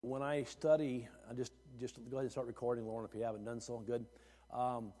When I study, just go ahead and start recording, Lauren, if you haven't done so. Good.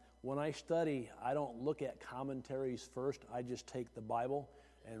 When I study, I don't look at commentaries first. I just take the Bible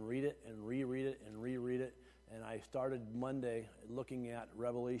and read it and reread it and reread it. And I started Monday looking at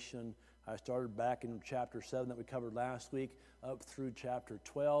Revelation. I started back in chapter 7 that we covered last week up through chapter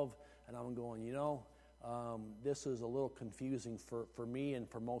 12. And I'm going, this is a little confusing for me and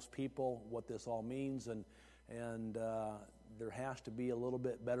for most people, what this all means. And there has to be a little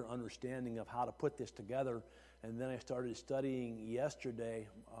bit better understanding of how to put this together. And then I started studying yesterday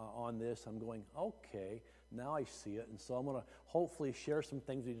on this. I'm going, okay, now I see it. And so I'm going to hopefully share some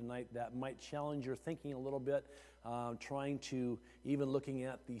things with you tonight that might challenge your thinking a little bit, trying to, even looking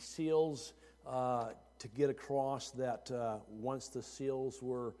at the seals, to get across that once the seals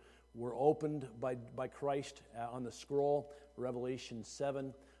were opened by Christ on the scroll, Revelation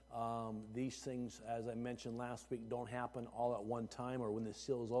 7, these things, as I mentioned last week, don't happen all at one time or when the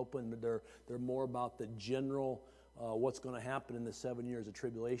seal is open. They're more about the general what's going to happen in the 7 years of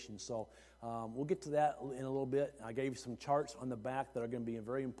tribulation. So we'll get to that in a little bit. I gave you some charts on the back that are going to be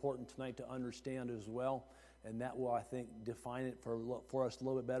very important tonight to understand as well, and that will, I think, define it for us a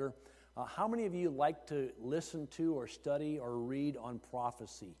little bit better. How many of you like to listen to or study or read on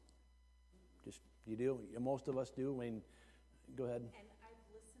prophecy? Just you do? Most of us do. I mean, go ahead. And I've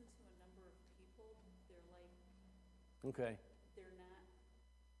listened to a number of people. They're like, okay. They're not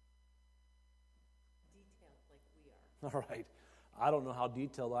detailed like we are. All right. I don't know how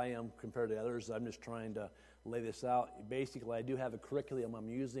detailed I am compared to others. I'm just trying to lay this out. Basically, I do have a curriculum I'm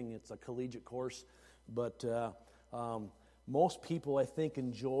using. It's a collegiate course, but most people, I think,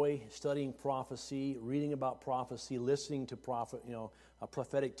 enjoy studying prophecy, reading about prophecy, listening to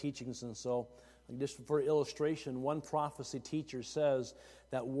prophetic teachings, and so. Just for illustration, one prophecy teacher says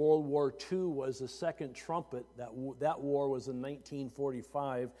that World War II was the second trumpet. That war was in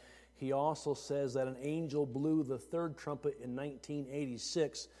 1945. He also says that an angel blew the third trumpet in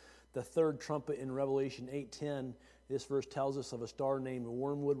 1986. The third trumpet in Revelation 8:10. This verse tells us of a star named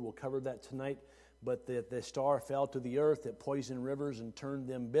Wormwood. We'll cover that tonight. But the star fell to the earth, it poisoned rivers and turned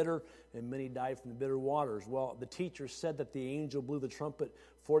them bitter, and many died from the bitter waters. Well, the teacher said that the angel blew the trumpet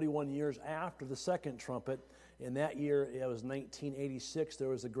 41 years after the second trumpet. In that year, it was 1986, there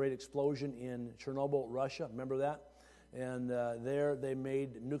was a great explosion in Chernobyl, Russia. Remember that? And there they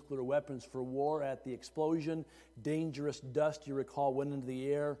made nuclear weapons for war. At the explosion, dangerous dust, you recall, went into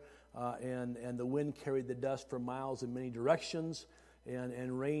the air, and the wind carried the dust for miles in many directions.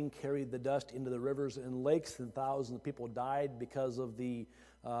 And rain carried the dust into the rivers and lakes, and thousands of people died because of the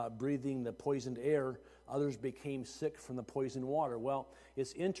breathing the poisoned air. Others became sick from the poisoned water. Well,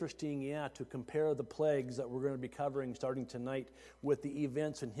 it's interesting, to compare the plagues that we're going to be covering starting tonight with the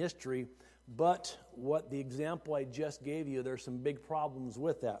events in history. But what the example I just gave you, there's some big problems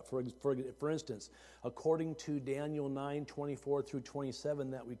with that. For instance, according to Daniel 9:24 through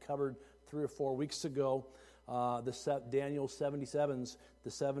 27 that we covered 3 or 4 weeks ago, Daniel 77's,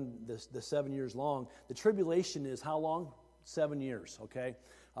 the 7 years long. The tribulation is how long? 7 years, okay?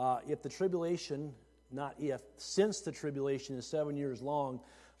 Since the tribulation is 7 years long,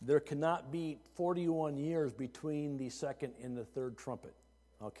 there cannot be 41 years between the second and the third trumpet,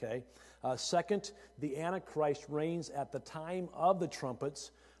 okay? Second, the Antichrist reigns at the time of the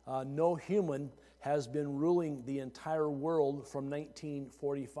trumpets. No human has been ruling the entire world from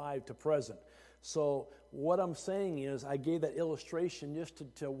 1945 to present. So what I'm saying is I gave that illustration just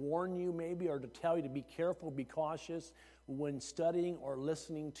to warn you maybe, or to tell you to be careful, be cautious when studying or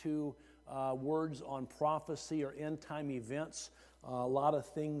listening to words on prophecy or end-time events. A lot of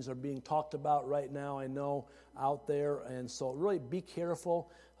things are being talked about right now, I know, out there. And so really be careful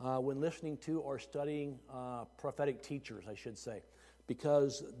when listening to or studying prophetic teachers, I should say,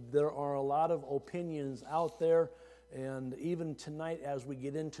 because there are a lot of opinions out there. And even tonight as we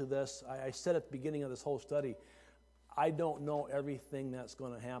get into this, I said at the beginning of this whole study, I don't know everything that's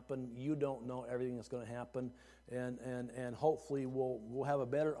going to happen. You don't know everything that's going to happen. And hopefully we'll have a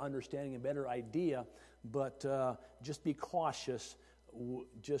better understanding, a better idea. But just be cautious,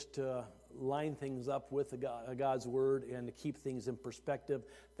 just to line things up with God's Word and to keep things in perspective.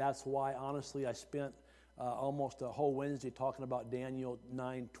 That's why, honestly, I spent almost a whole Wednesday talking about Daniel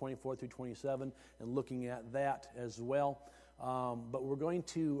 9:24 through 27 and looking at that as well. But we're going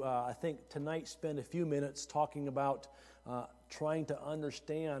to, I think, tonight spend a few minutes talking about trying to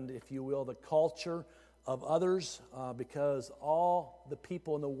understand, if you will, the culture of others, because all the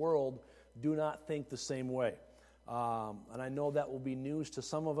people in the world do not think the same way. And I know that will be news to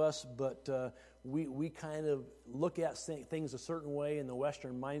some of us, but we kind of look at things a certain way in the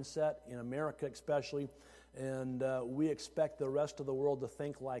Western mindset, in America especially, And we expect the rest of the world to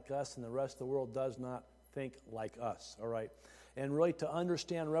think like us, and the rest of the world does not think like us, all right? And really, to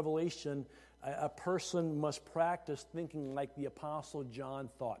understand Revelation, a person must practice thinking like the Apostle John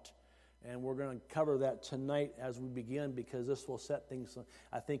thought. And we're going to cover that tonight as we begin, because this will set things,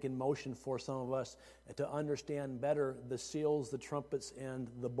 I think, in motion for some of us to understand better the seals, the trumpets, and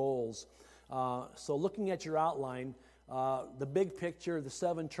the bowls. So looking at your outline, the big picture, the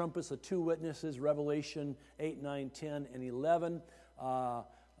 7 trumpets, the 2 witnesses, Revelation 8, 9, 10, and 11.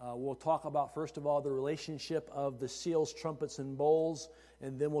 We'll talk about, first of all, the relationship of the seals, trumpets, and bowls,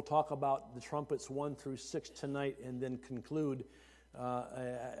 and then we'll talk about the trumpets 1 through 6 tonight, and then conclude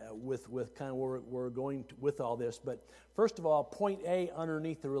with kind of where we're going with all this. But first of all, point A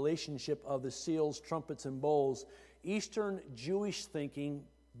underneath the relationship of the seals, trumpets, and bowls, Eastern Jewish thinking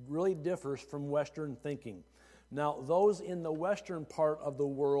really differs from Western thinking. Now, those in the Western part of the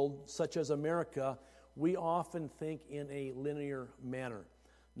world, such as America, we often think in a linear manner.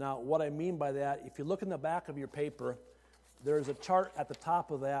 Now, what I mean by that, if you look in the back of your paper, there's a chart at the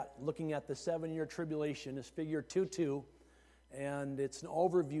top of that looking at the 7-year tribulation. It's figure 2.2. And it's an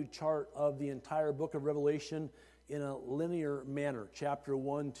overview chart of the entire book of Revelation in a linear manner. Chapter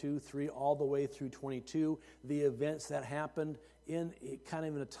 1, 2, 3, all the way through 22. The events that happened in kind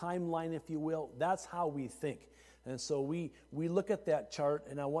of in a timeline, if you will. That's how we think. And so we look at that chart,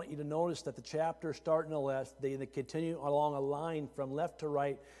 and I want you to notice that the chapters start in the left. They continue along a line from left to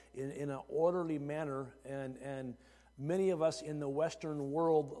right in an orderly manner. And many of us in the Western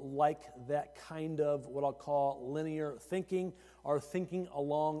world like that kind of what I'll call linear thinking, or thinking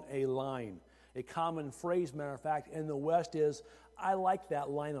along a line. A common phrase, matter of fact, in the West is, I like that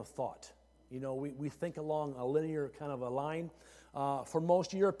line of thought. You know, we think along a linear kind of a line. For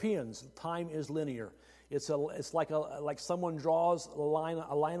most Europeans, time is linear. It's like someone draws a line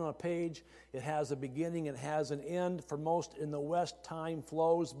on a page. It has a beginning, it has an end. For most in the West, time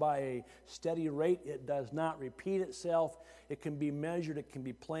flows by a steady rate. It does not repeat itself. It can be measured, it can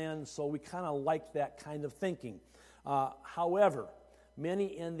be planned, so we kind of like that kind of thinking. However,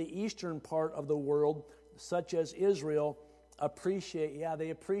 many in the eastern part of the world, such as Israel,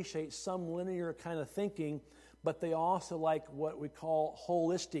 appreciate some linear kind of thinking, but they also like what we call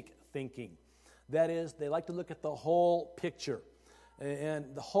holistic thinking. That is, they like to look at the whole picture.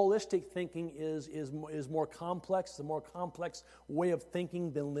 And the holistic thinking is more complex. It's a more complex way of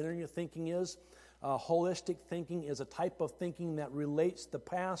thinking than linear thinking is. Holistic thinking is a type of thinking that relates the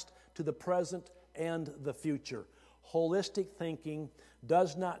past to the present and the future. Holistic thinking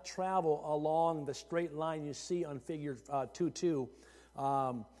does not travel along the straight line you see on figure 2.2.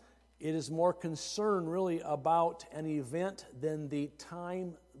 It is more concerned really about an event than the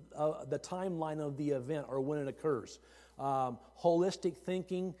timeline of the event or when it occurs. Holistic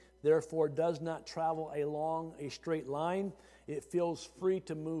thinking, therefore, does not travel along a straight line. It feels free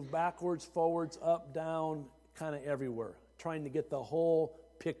to move backwards, forwards, up, down, kind of everywhere, trying to get the whole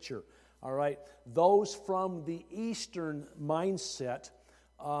picture. All right? Those from the Eastern mindset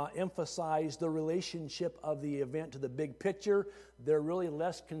emphasize the relationship of the event to the big picture. They're really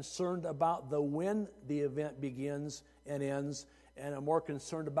less concerned about the when the event begins and ends, and are more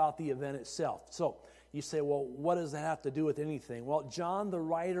concerned about the event itself. So you say, well, what does that have to do with anything? Well, John, the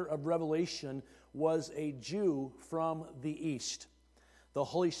writer of Revelation, was a Jew from the East. The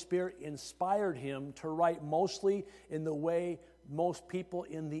Holy Spirit inspired him to write mostly in the way most people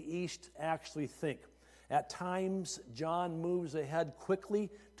in the East actually think. At times, John moves ahead quickly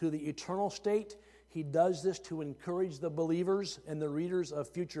to the eternal state. He does this to encourage the believers and the readers of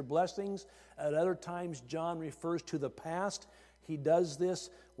future blessings. At other times, John refers to the past. He does this,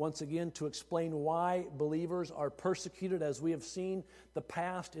 once again, to explain why believers are persecuted. As we have seen, the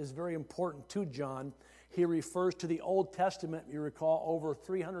past is very important to John. He refers to the Old Testament, you recall, over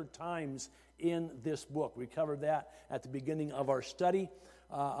 300 times in this book. We covered that at the beginning of our study.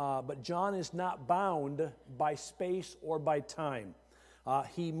 But John is not bound by space or by time.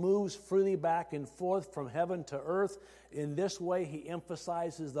 He moves freely back and forth from heaven to earth. In this way, he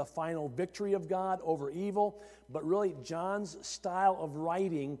emphasizes the final victory of God over evil. But really, John's style of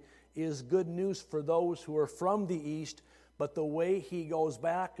writing is good news for those who are from the East. But the way he goes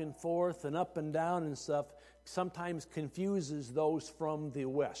back and forth and up and down and stuff sometimes confuses those from the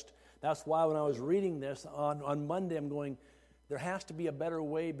West. That's why when I was reading this on Monday, I'm going, there has to be a better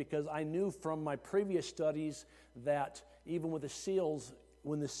way, because I knew from my previous studies that even with the seals,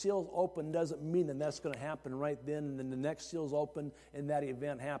 when the seals open doesn't mean that that's going to happen right then, and then the next seal's open and that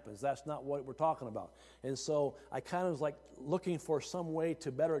event happens. That's not what we're talking about. And so I kind of was like looking for some way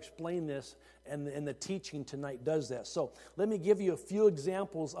to better explain this, and the teaching tonight does that. So let me give you a few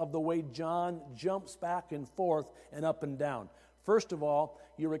examples of the way John jumps back and forth and up and down. First of all,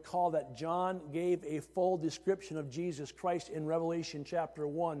 you recall that John gave a full description of Jesus Christ in Revelation chapter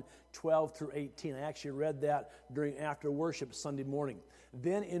 1, 12 through 18. I actually read that after worship Sunday morning.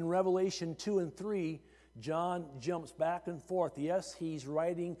 Then in Revelation 2 and 3, John jumps back and forth. Yes, he's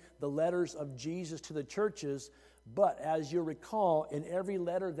writing the letters of Jesus to the churches, but as you recall, in every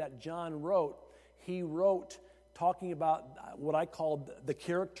letter that John wrote, he wrote talking about what I call the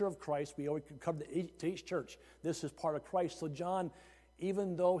character of Christ. We always cover to each church. This is part of Christ. So John,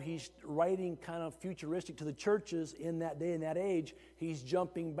 even though he's writing kind of futuristic to the churches in that day and that age, he's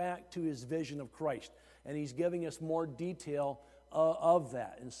jumping back to his vision of Christ. And he's giving us more detail of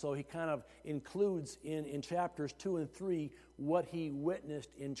that. And so he kind of includes in chapters 2 and 3 what he witnessed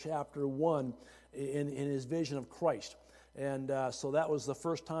in chapter 1 in his vision of Christ. And so that was the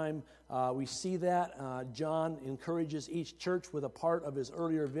first time we see that. John encourages each church with a part of his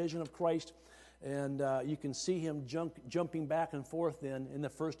earlier vision of Christ. And you can see him jumping back and forth then in the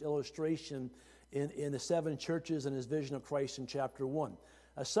first illustration in the 7 churches and his vision of Christ in chapter 1.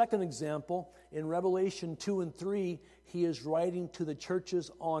 A second example, in Revelation 2 and 3, he is writing to the churches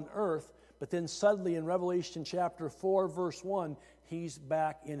on earth, but then suddenly in Revelation chapter 4, verse 1, he's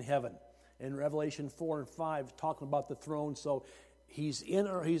back in heaven. In Revelation 4 and 5, talking about the throne. So he's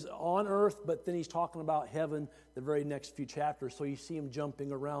on earth, but then he's talking about heaven the very next few chapters. So you see him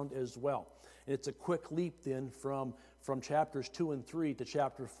jumping around as well. And it's a quick leap then from chapters 2 and 3 to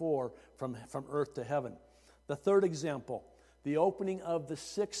chapter 4, from earth to heaven. The third example, the opening of the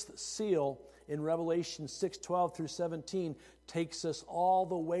 6th seal in Revelation 6:12 through 17 takes us all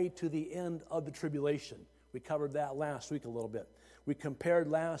the way to the end of the tribulation. We covered that last week a little bit. We compared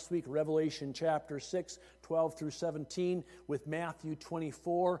last week Revelation chapter 6, 12 through 17 with Matthew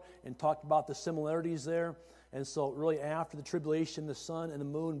 24 and talked about the similarities there. And so really after the tribulation, the sun and the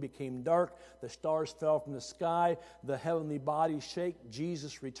moon became dark, the stars fell from the sky, the heavenly bodies shake,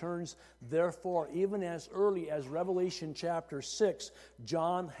 Jesus returns. Therefore, even as early as Revelation chapter 6,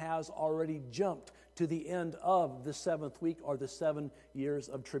 John has already jumped to the end of the 7th week or the 7 years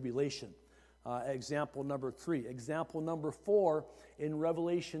of tribulation. Example number 3. Example number 4, in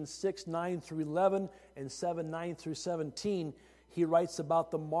Revelation 6, 9 through 11 and 7, 9 through 17, he writes about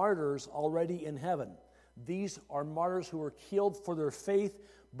the martyrs already in heaven. These are martyrs who were killed for their faith,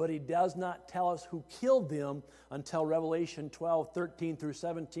 but he does not tell us who killed them until Revelation 12, 13 through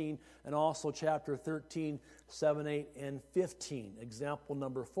 17, and also chapter 13, 7, 8, and 15. Example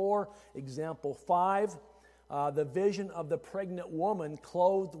number 4. Example 5. The vision of the pregnant woman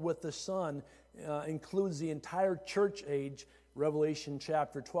clothed with the sun includes the entire church age, Revelation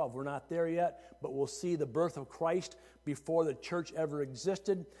chapter 12. We're not there yet, but we'll see the birth of Christ before the church ever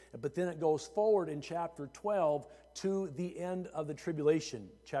existed. But then it goes forward in chapter 12 to the end of the tribulation,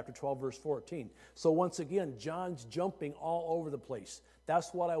 chapter 12, verse 14. So once again, John's jumping all over the place.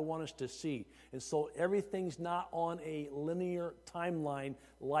 That's what I want us to see. And so everything's not on a linear timeline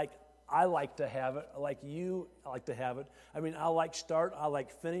like I like to have it, like you like to have it. I mean, I like start, I like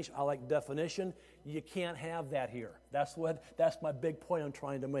finish, I like definition. You can't have that here. That's my big point I'm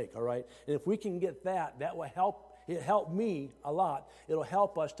trying to make, all right? And if we can get that will help. It helped me a lot. It'll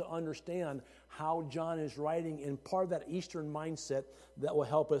help us to understand how John is writing in part of that Eastern mindset that will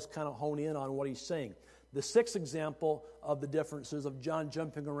help us kind of hone in on what he's saying. The 6th example of the differences of John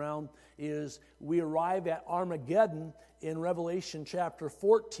jumping around is we arrive at Armageddon in Revelation chapter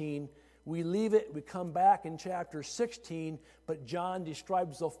 14. We leave it, we come back in chapter 16, but John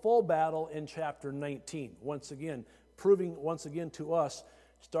describes the full battle in chapter 19. Once again, proving to us,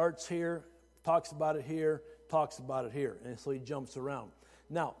 starts here, talks about it here, talks about it here. And so he jumps around.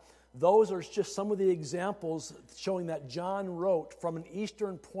 Now, those are just some of the examples showing that John wrote from an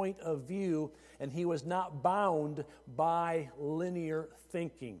Eastern point of view, and he was not bound by linear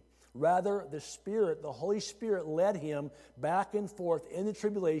thinking. Rather, the Holy Spirit led him back and forth in the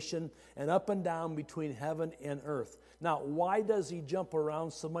tribulation and up and down between heaven and earth. Now, why does he jump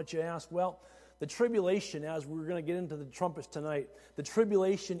around so much, you ask? Well, the tribulation, as we're going to get into the trumpets tonight, the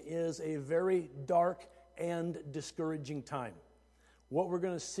tribulation is a very dark and discouraging time. What we're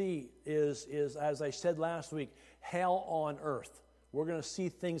going to see is, as I said last week, hell on earth. We're going to see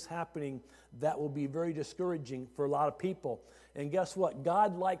things happening that will be very discouraging for a lot of people. And guess what?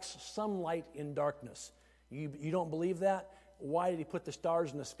 God likes some light in darkness. You don't believe that? Why did he put the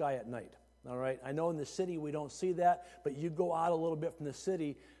stars in the sky at night? All right, I know in the city we don't see that, but you go out a little bit from the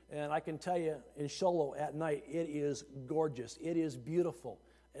city, and I can tell you in Shiloh at night, it is gorgeous. It is beautiful.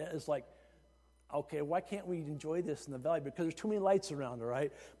 It's like, okay, why can't we enjoy this in the valley? Because there's too many lights around, all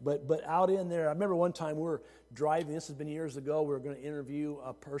right? But out in there, I remember one time we were driving, this has been years ago, we were going to interview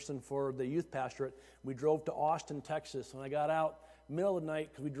a person for the youth pastorate. We drove to Austin, Texas, and I got out middle of the night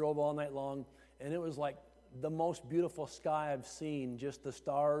because we drove all night long, and it was like the most beautiful sky I've seen, just the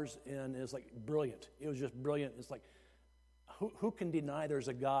stars, and it was like brilliant. It was just brilliant. It's like, who can deny there's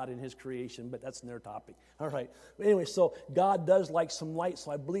a God in his creation? But that's their topic. All right. But anyway, so God does like some light. So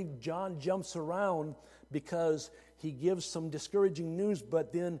I believe John jumps around because he gives some discouraging news,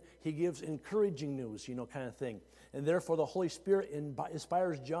 but then he gives encouraging news, kind of thing. And therefore the Holy Spirit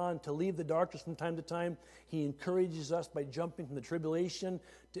inspires John to leave the darkness from time to time. He encourages us by jumping from the tribulation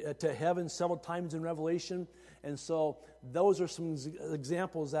to heaven several times in Revelation. And so those are some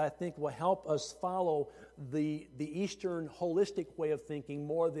examples that I think will help us follow the Eastern holistic way of thinking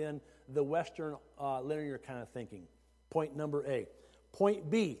more than the Western linear kind of thinking. Point number A. Point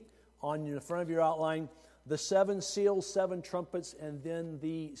B, on the front of your outline, the 7 seals, 7 trumpets, and then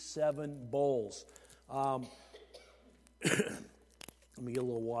the 7 bowls. Let me get a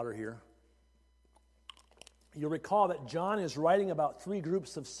little water here. You'll recall that John is writing about 3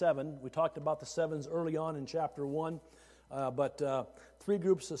 groups of 7. We talked about the 7s early on in chapter 1. But 3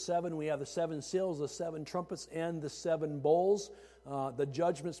 groups of 7. We have the 7 seals, the 7 trumpets, and the 7 bowls. The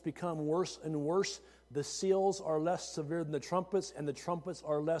judgments become worse and worse. The seals are less severe than the trumpets, and the trumpets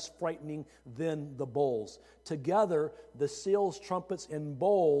are less frightening than the bowls. Together, the seals, trumpets, and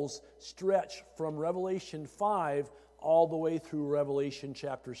bowls stretch from Revelation 5 all the way through Revelation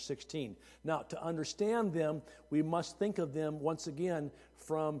chapter 16. Now, to understand them, we must think of them, once again,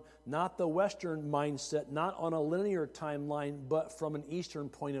 from not the Western mindset, not on a linear timeline, but from an Eastern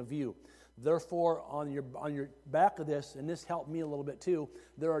point of view. Therefore, on your back of this, and this helped me a little bit too,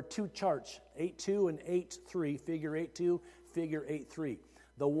 there are 2 charts, 8.2 and 8.3, figure 8.2, figure 8.3.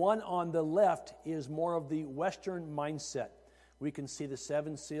 The one on the left is more of the Western mindset. We can see the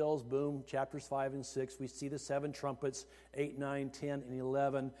 7 seals, boom, chapters 5 and 6. We see the 7 trumpets, 8, 9, 10, and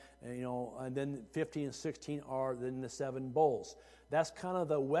 11, and then 15 and 16 are then the 7 bowls. That's kind of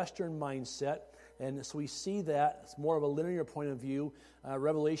the Western mindset, and so we see that. It's more of a linear point of view.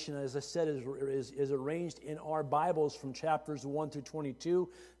 Revelation, as I said, is arranged in our Bibles from chapters 1 through 22.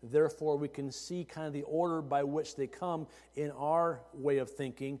 Therefore, we can see kind of the order by which they come in our way of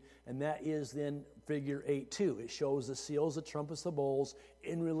thinking, and that is then figure 8.2. It shows the seals, the trumpets, the bowls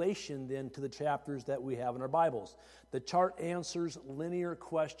in relation then to the chapters that we have in our Bibles. The chart answers linear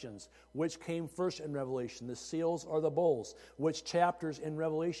questions. Which came first in Revelation, the seals or the bowls? Which chapters in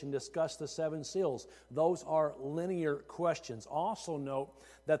Revelation discuss the 7 seals? Those are linear questions. Also note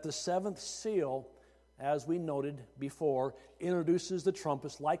that the 7th seal, as we noted before, introduces the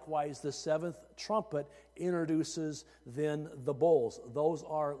trumpets. Likewise, the 7th trumpet introduces then the bowls. Those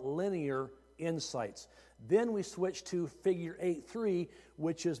are linear insights. Then we switch to figure 8.3,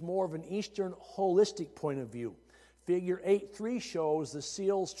 which is more of an Eastern holistic point of view. Figure 8.3 shows the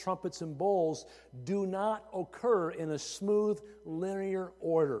seals, trumpets, and bowls do not occur in a smooth linear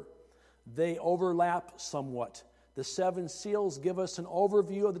order. They overlap somewhat. The 7 seals give us an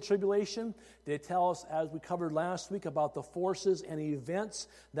overview of the tribulation. They tell us, as we covered last week, about the forces and events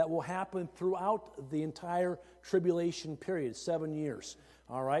that will happen throughout the entire tribulation period, 7 years.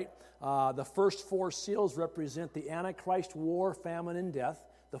 All right? The first 4 seals represent the Antichrist, war, famine, and death.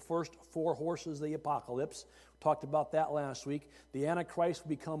 The first 4 horses of the apocalypse. We talked about that last week. The Antichrist will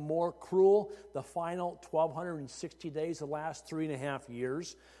become more cruel. The final 1,260 days, the last 3.5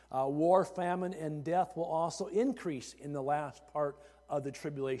 years. War, famine, and death will also increase in the last part of the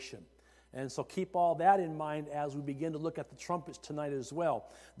tribulation. And so keep all that in mind as we begin to look at the trumpets tonight as well.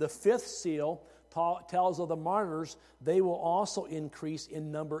 The 5th seal tells of the martyrs. They will also increase in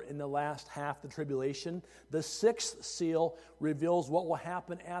number in the last half of the tribulation. The 6th seal reveals what will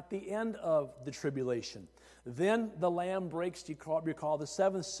happen at the end of the tribulation. Then the Lamb breaks, you recall the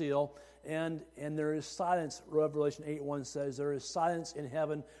 7th seal, and there is silence. Revelation 8:1 says there is silence in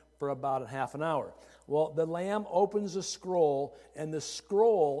heaven for about a half an hour. Well, the Lamb opens a scroll, and the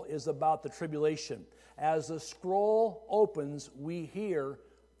scroll is about the tribulation. As the scroll opens, we hear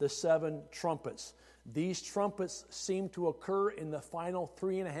the 7 trumpets. These trumpets seem to occur in the final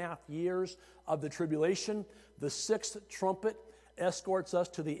 3.5 years of the tribulation. The 6th trumpet escorts us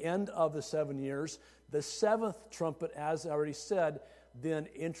to the end of the 7 years. The 7th trumpet, as I already said, then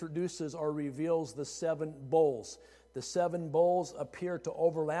introduces or reveals the 7 bowls. The 7 bowls appear to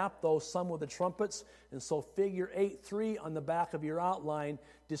overlap, though some with the trumpets. And so figure 8.3 on the back of your outline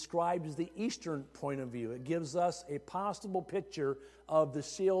describes the eastern point of view. It gives us a possible picture of the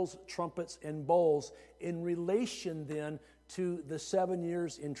seals, trumpets, and bowls in relation then to the 7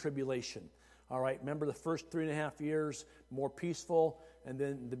 years in tribulation. All right, remember the first 3.5 years, more peaceful, and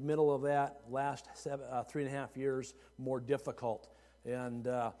then the middle of that, last 3.5 years, more difficult. And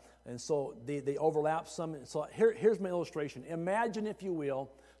so they overlap some. So here's my illustration. Imagine, if you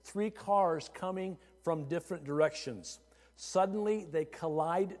will, 3 cars coming from different directions. Suddenly, they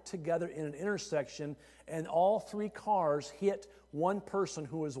collide together in an intersection, and all 3 cars hit one person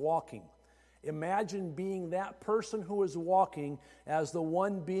who is walking. Imagine being that person who is walking as the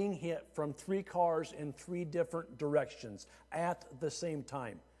one being hit from 3 cars in 3 different directions at the same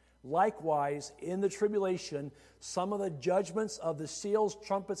time. Likewise, in the tribulation, some of the judgments of the seals,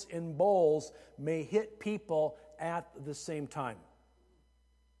 trumpets, and bowls may hit people at the same time.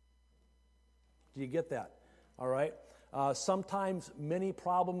 Do you get that? All right. Sometimes many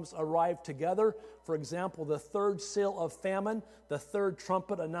problems arrive together. For example, the 3rd seal of famine, the 3rd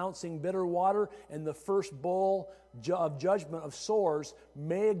trumpet announcing bitter water, and the 1st bowl of judgment of sores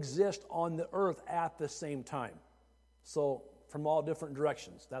may exist on the earth at the same time. So, from all different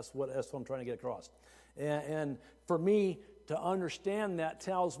directions. That's what I'm trying to get across. And for me, to understand that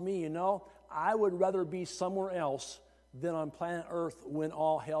tells me, I would rather be somewhere else than on planet Earth when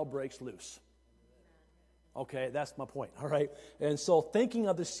all hell breaks loose. Okay, that's my point, all right? And so thinking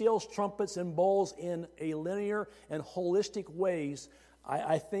of the seals, trumpets, and bowls in a linear and holistic ways,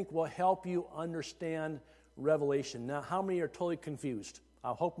 I think will help you understand Revelation. Now, how many are totally confused?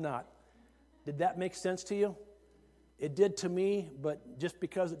 I hope not. Did that make sense to you? It did to me, but just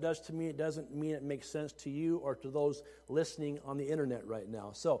because it does to me, it doesn't mean it makes sense to you or to those listening on the internet right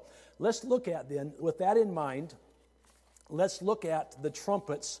now. So let's look at then, with that in mind, let's look at the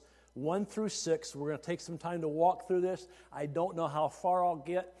trumpets 1 through 6. We're going to take some time to walk through this. I don't know how far I'll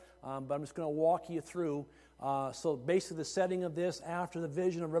get, but I'm just going to walk you through. So basically the setting of this, after the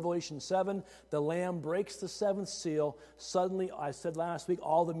vision of Revelation 7, the Lamb breaks the 7th seal. Suddenly, I said last week,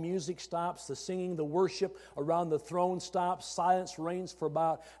 all the music stops, the singing, the worship around the throne stops. Silence reigns for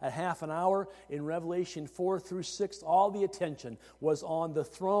about a half an hour. In Revelation 4 through 6, all the attention was on the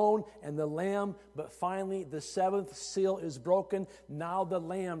throne and the Lamb, but finally the 7th seal is broken. Now the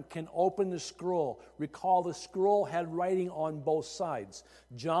Lamb can open the scroll. Recall the scroll had writing on both sides.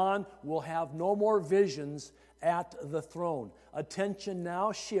 John will have no more visions at the throne. Attention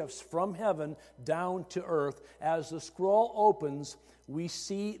now shifts from heaven down to earth. As the scroll opens, we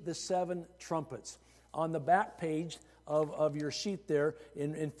see the 7 trumpets. On the back page of your sheet there,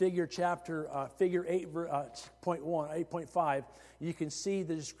 in figure 8.5, you can see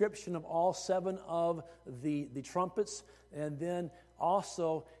the description of all 7 of the trumpets, and then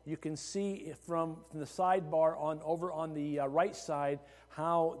also you can see from the sidebar over on the right side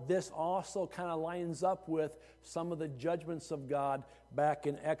how this also kind of lines up with some of the judgments of God back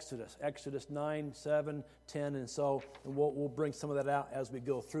in Exodus 9, 7, 10, and so we'll bring some of that out as we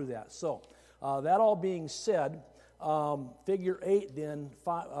go through that. So that all being said, figure 8 then,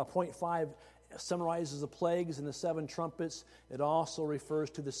 0.5, summarizes the plagues and the 7 trumpets. It also refers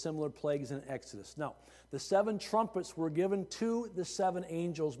to the similar plagues in Exodus. Now, the 7 trumpets were given to the 7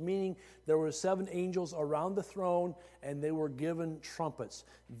 angels, meaning there were 7 angels around the throne, and they were given trumpets.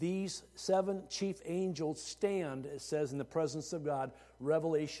 These 7 chief angels stand, it says, in the presence of God,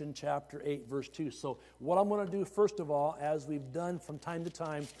 Revelation chapter 8, verse 2. So what I'm going to do, first of all, as we've done from time to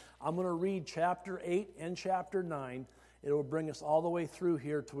time, I'm going to read chapter 8 and chapter 9. It will bring us all the way through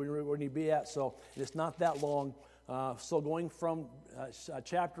here to where we need to be at, so it's not that long. So going from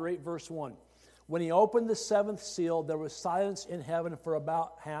chapter 8, verse 1. When he opened the 7th seal, there was silence in heaven for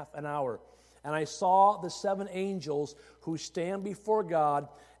about half an hour. And I saw the 7 angels who stand before God,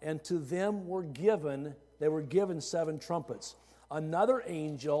 and to them were given 7 trumpets. Another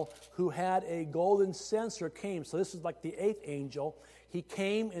angel who had a golden censer came. So this is like the 8th angel. He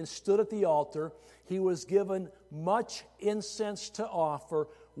came and stood at the altar. He was given much incense to offer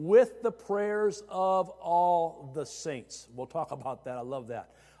with the prayers of all the saints. We'll talk about that. I love that.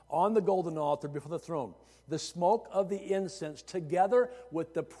 On the golden altar before the throne, the smoke of the incense together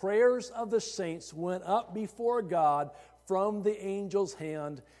with the prayers of the saints went up before God from the angel's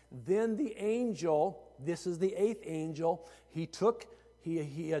hand. Then the angel, this is the 8th angel, he took the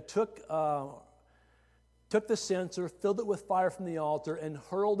censer, filled it with fire from the altar, and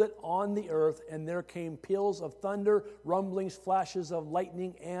hurled it on the earth, and there came peals of thunder, rumblings, flashes of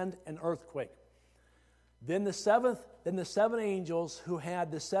lightning, and an earthquake. Then the 7 angels who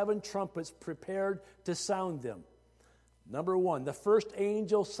had the 7 trumpets prepared to sound them. Number one, the first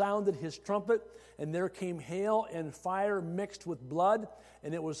angel sounded his trumpet, and there came hail and fire mixed with blood,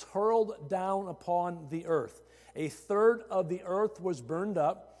 and it was hurled down upon the earth. A third of the earth was burned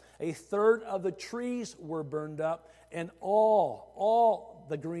up, a third of the trees were burned up, and all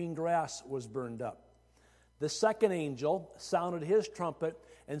the green grass was burned up. The second angel sounded his trumpet,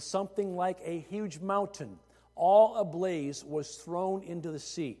 and something like a huge mountain, all ablaze, was thrown into the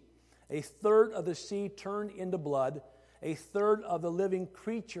sea. A third of the sea turned into blood, a third of the living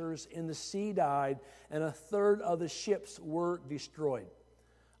creatures in the sea died, and a third of the ships were destroyed.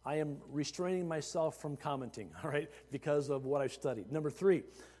 I am restraining myself from commenting, all right, because of what I've studied. Number 3,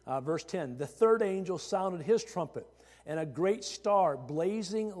 verse 10. The third angel sounded his trumpet, and a great star,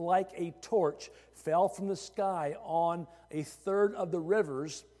 blazing like a torch, fell from the sky on a third of the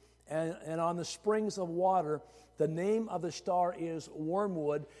rivers and on the springs of water. The name of the star is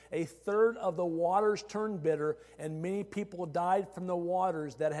Wormwood. A third of the waters turned bitter, and many people died from the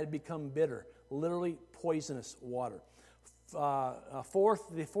waters that had become bitter, literally poisonous water. The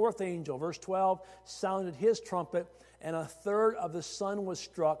fourth angel, verse 12, sounded his trumpet, and a third of the sun was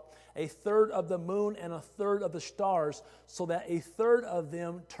struck, a third of the moon, and a third of the stars, so that a third of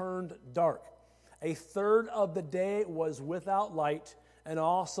them turned dark. A third of the day was without light, and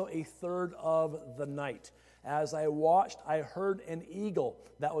also a third of the night. As I watched, I heard an eagle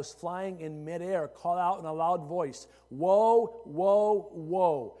that was flying in midair call out in a loud voice, "Woe, woe,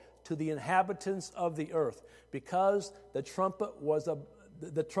 woe to the inhabitants of the earth, because the trumpet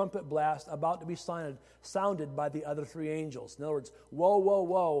blast about to be sounded by the other 3 angels." In other words, woe, woe,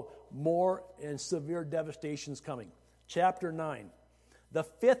 woe, more and severe devastations coming. Chapter 9. The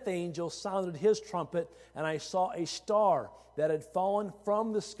 5th angel sounded his trumpet, and I saw a star that had fallen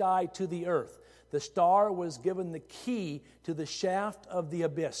from the sky to the earth. The star was given the key to the shaft of the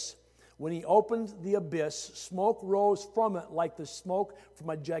abyss. When he opened the abyss, smoke rose from it like the smoke from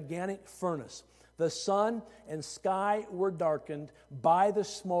a gigantic furnace. The sun and sky were darkened by the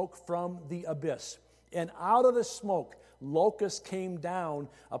smoke from the abyss. And out of the smoke, locusts came down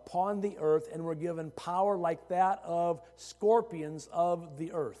upon the earth and were given power like that of scorpions of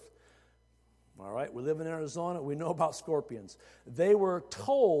the earth. All right, we live in Arizona. We know about scorpions. They were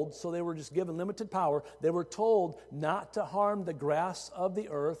told, so they were just given limited power, they were told not to harm the grass of the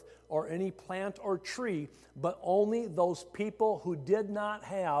earth or any plant or tree, but only those people who did not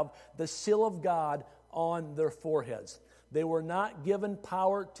have the seal of God on their foreheads. They were not given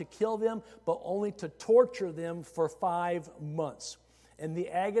power to kill them, but only to torture them for 5 months. And the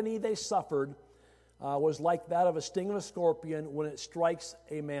agony they suffered was like that of a sting of a scorpion when it strikes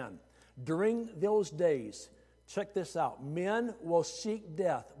a man. During those days, check this out, men will seek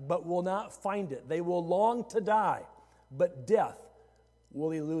death, but will not find it. They will long to die, but death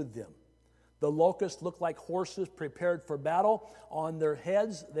will elude them. The locusts looked like horses prepared for battle. On their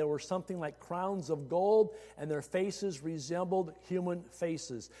heads, there were something like crowns of gold, and their faces resembled human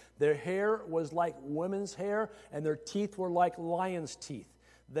faces. Their hair was like women's hair, and their teeth were like lions' teeth.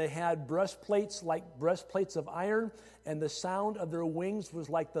 They had breastplates like breastplates of iron, and the sound of their wings was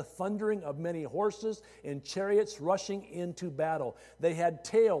like the thundering of many horses and chariots rushing into battle. They had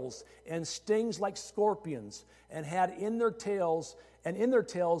tails and stings like scorpions, and in their tails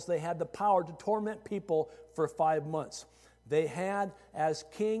they had the power to torment people for 5 months. They had as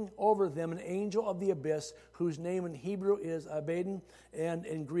king over them an angel of the abyss, whose name in Hebrew is Abaddon and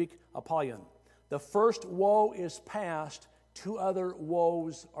in Greek Apollyon. The first woe is past, 2 other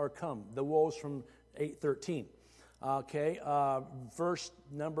woes are come. The woes from 8:13. Verse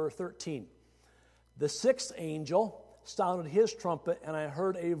number 13. The 6th angel sounded his trumpet, and I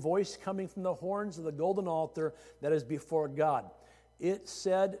heard a voice coming from the horns of the golden altar that is before God. It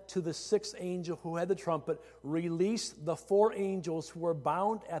said to the 6th angel who had the trumpet, "Release the 4 angels who were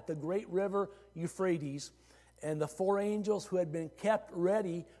bound at the great river Euphrates, and the 4 angels who had been kept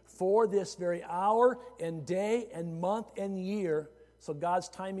ready for this very hour and day and month and year." So God's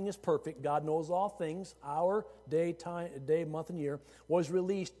timing is perfect. God knows all things. Hour, day, month, and year was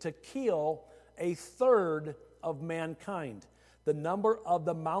released to kill a third of mankind. The number of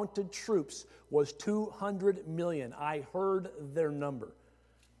the mounted troops was 200 million. I heard their number.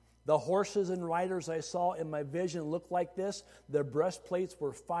 The horses and riders I saw in my vision looked like this. Their breastplates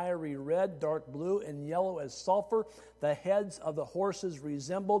were fiery red, dark blue, and yellow as sulfur. The heads of the horses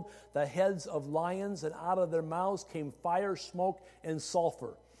resembled the heads of lions, and out of their mouths came fire, smoke, and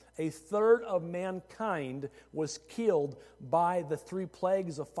sulfur. A third of mankind was killed by the 3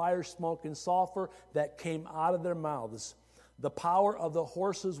 plagues of fire, smoke, and sulfur that came out of their mouths. The power of the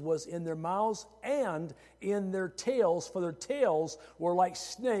horses was in their mouths and in their tails, for their tails were like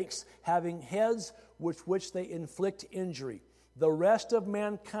snakes, having heads with which they inflict injury. The rest of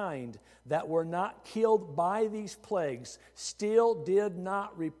mankind that were not killed by these plagues still did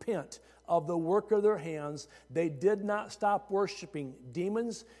not repent of the work of their hands. They did not stop worshiping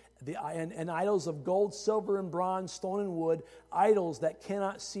demons and idols of gold, silver, and bronze, stone, and wood, idols that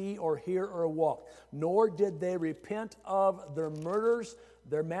cannot see or hear or walk. Nor did they repent of their murders,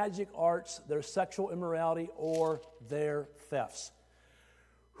 their magic arts, their sexual immorality, or their thefts.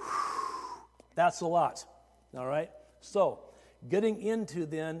 That's a lot, all right? So, getting into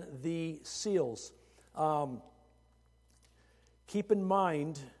then the seals. Keep in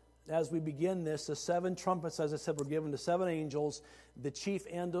mind, as we begin this, the 7 trumpets, as I said, were given to 7 angels. The chief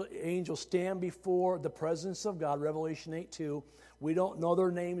angels stand before the presence of God, Revelation 8:2. We don't know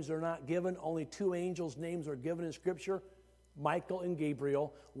their names. They're not given. Only 2 angels' names are given in Scripture, Michael and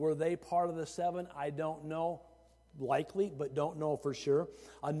Gabriel. Were they part of the 7? I don't know. Likely, but don't know for sure.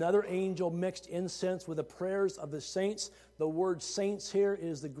 Another angel mixed incense with the prayers of the saints. The word saints here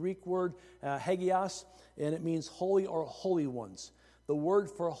is the Greek word hagios, and it means holy or holy ones. The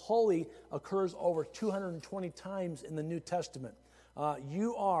word for holy occurs over 220 times in the New Testament.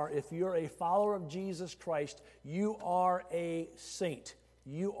 You are, if you're a follower of Jesus Christ, you are a saint.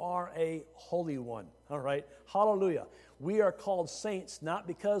 You are a holy one. All right? Hallelujah. We are called saints not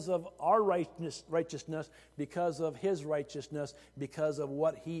because of our righteousness, because of His righteousness, because of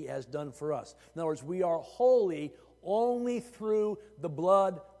what He has done for us. In other words, we are holy only through the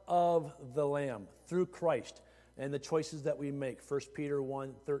blood of the Lamb, through Christ, and the choices that we make. 1 Peter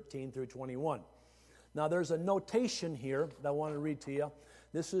 1:13 through 21. Now, there's a notation here that I want to read to you.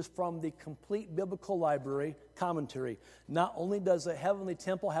 This is from the Complete Biblical Library commentary. Not only does the heavenly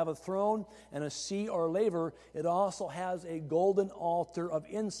temple have a throne and a sea or laver, it also has a golden altar of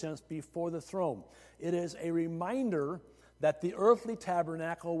incense before the throne. It is a reminder that the earthly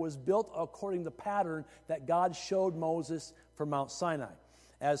tabernacle was built according to the pattern that God showed Moses from Mount Sinai.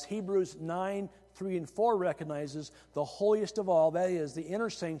 As Hebrews 9:3-4 recognizes, the holiest of all, that is, the inner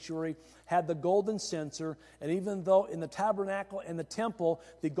sanctuary, had the golden censer, and even though in the tabernacle and the temple,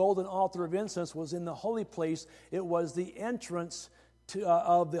 the golden altar of incense was in the holy place, it was the entrance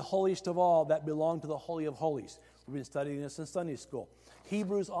of the holiest of all that belonged to the Holy of Holies. We've been studying this in Sunday school.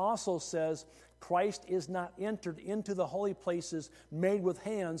 Hebrews also says, Christ is not entered into the holy places made with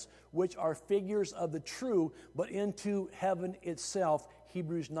hands, which are figures of the true, but into heaven itself,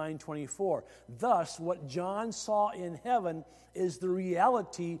 Hebrews 9:24. Thus, what John saw in heaven is the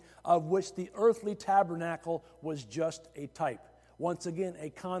reality of which the earthly tabernacle was just a type. Once again, a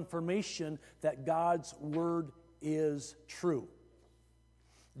confirmation that God's word is true.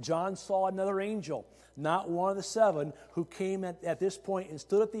 John saw another angel, not one of the 7, who came at this point and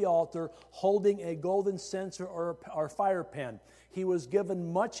stood at the altar holding a golden censer or fire pan. He was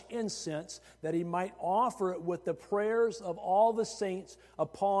given much incense that he might offer it with the prayers of all the saints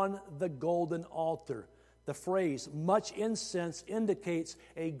upon the golden altar. The phrase, much incense, indicates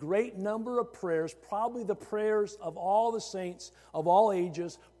a great number of prayers, probably the prayers of all the saints of all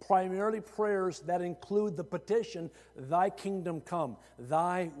ages, primarily prayers that include the petition, Thy kingdom come,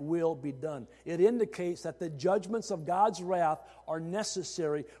 Thy will be done. It indicates that the judgments of God's wrath are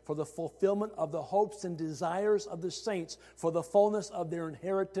necessary for the fulfillment of the hopes and desires of the saints, for the fullness of their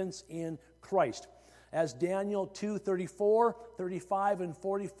inheritance in Christ. As Daniel 2:34, 35, and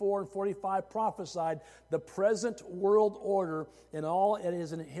 44 and 45 prophesied, the present world order and all it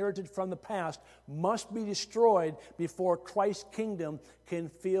is inherited from the past must be destroyed before Christ's kingdom can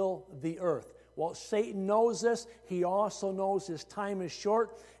fill the earth. Well, Satan knows this. He also knows his time is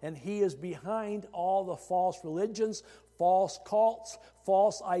short, and he is behind all the false religions, false cults,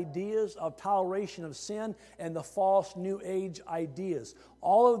 false ideas of toleration of sin, and the false New Age ideas.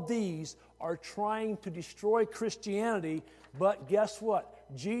 All of these are trying to destroy Christianity, but guess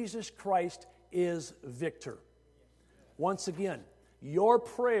what? Jesus Christ is victor. Once again, your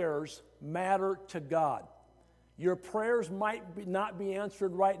prayers matter to God. Your prayers might not be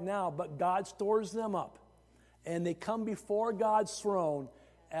answered right now, but God stores them up, and they come before God's throne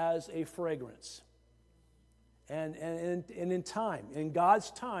as a fragrance. And in time, in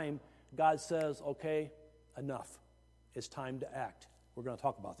God's time, God says, okay, enough. It's time to act. We're going to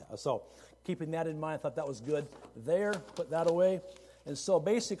talk about that. So keeping that in mind, I thought that was good there. Put that away. And so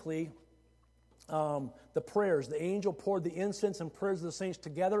basically, the prayers, the angel poured the incense and prayers of the saints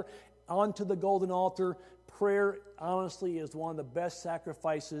together onto the golden altar. Prayer, honestly, is one of the best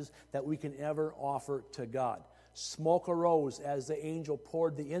sacrifices that we can ever offer to God. Smoke arose as the angel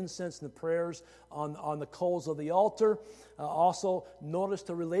poured the incense and the prayers on the coals of the altar. Also, notice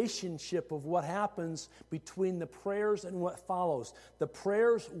the relationship of what happens between the prayers and what follows. The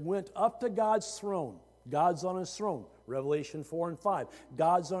prayers went up to God's throne. God's on his throne. Revelation 4 and 5.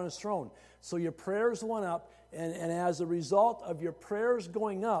 God's on his throne. So your prayers went up, and as a result of your prayers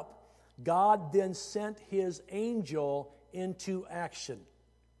going up, God then sent his angel into action.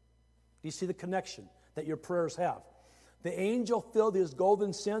 Do you see the connection that your prayers have? The angel filled his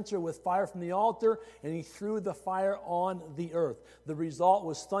golden censer with fire from the altar, and he threw the fire on the earth. The result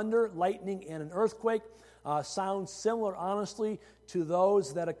was thunder, lightning, and an earthquake. Sounds similar, honestly, to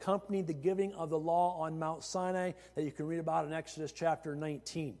those that accompanied the giving of the law on Mount Sinai that you can read about in Exodus chapter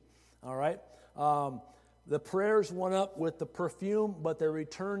 19. All right? The prayers went up with the perfume, but they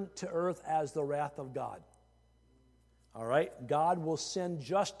returned to earth as the wrath of God. All right? God will send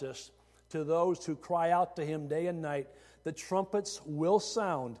justice to those who cry out to him day and night. The trumpets will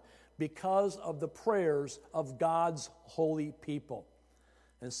sound because of the prayers of God's holy people.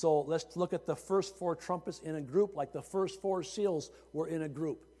 And so let's look at the first 4 trumpets in a group, like the first 4 seals were in a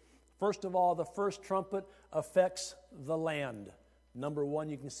group. First of all, the first trumpet affects the land. Number 1,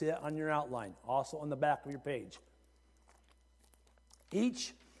 you can see that on your outline, also on the back of your page.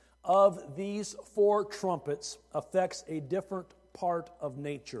 Each of these 4 trumpets affects a different part of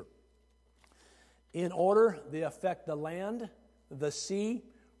nature. In order, they affect the land, the sea,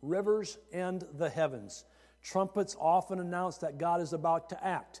 rivers, and the heavens. Trumpets often announce that God is about to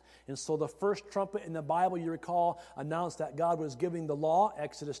act. And so the first trumpet in the Bible, you recall, announced that God was giving the law,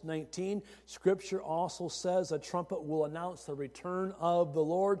 Exodus 19. Scripture also says a trumpet will announce the return of the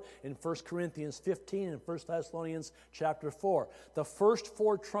Lord in 1 Corinthians 15 and 1 Thessalonians chapter 4. The first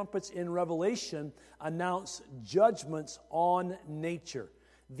 4 trumpets in Revelation announce judgments on nature.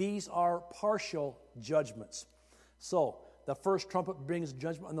 These are partial judgments. So, the first trumpet brings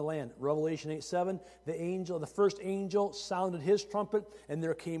judgment on the land. Revelation 8:7, the first angel sounded his trumpet, and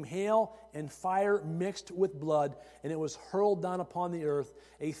there came hail and fire mixed with blood, and it was hurled down upon the earth.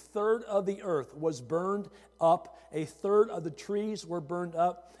 A third of the earth was burned up, a third of the trees were burned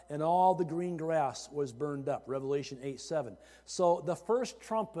up, and all the green grass was burned up. Revelation 8:7. So the first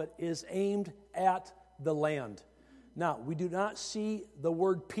trumpet is aimed at the land. Now, we do not see the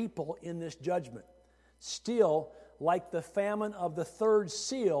word people in this judgment. Still, like the famine of the third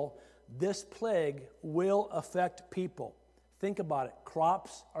seal, this plague will affect people. Think about it.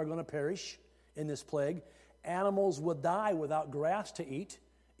 Crops are going to perish in this plague. Animals will die without grass to eat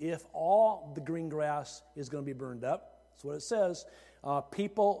if all the green grass is going to be burned up. That's what it says.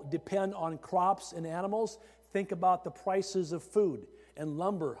 People depend on crops and animals. Think about the prices of food and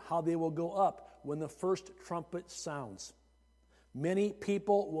lumber, how they will go up when the first trumpet sounds. Many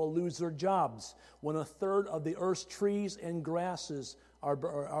people will lose their jobs when a third of the earth's trees and grasses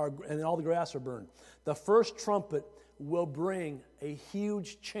and all the grass are burned. The first trumpet will bring a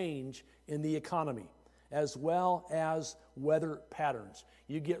huge change in the economy, as well as weather patterns.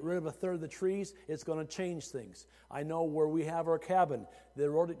 You get rid of a third of the trees, it's going to change things. I know where we have our cabin, the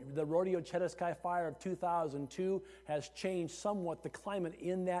Rodeo Chediskai fire of 2002 has changed somewhat the climate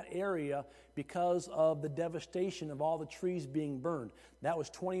in that area because of the devastation of all the trees being burned. That was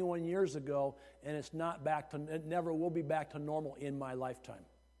 21 years ago, and it never will be back to normal in my lifetime.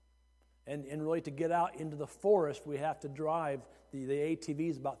 And really to get out into the forest, we have to drive the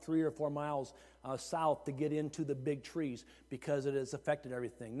ATVs about 3 or 4 miles south to get into the big trees because it has affected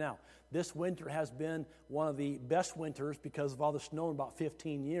everything. Now, this winter has been one of the best winters because of all the snow in about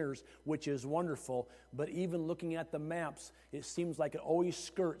 15 years, which is wonderful. But even looking at the maps, it seems like it always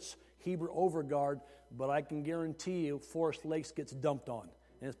skirts Heber Overgaard, but I can guarantee you Forest Lakes gets dumped on.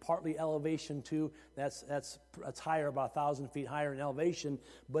 And it's partly elevation too. That's higher, about 1,000 feet higher in elevation,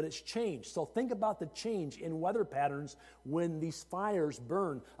 but it's changed. So think about the change in weather patterns when these fires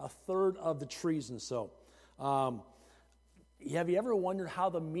burn a third of the trees and so. Have you ever wondered how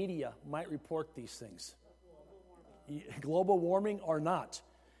the media might report these things? Global warming or not?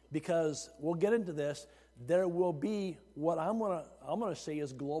 Because we'll get into this. There will be what I'm gonna say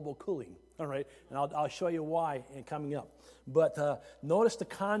is global cooling. All right, and I'll show you why coming up. But notice the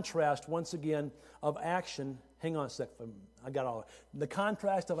contrast, once again, of action. Hang on a sec. I got all of it. The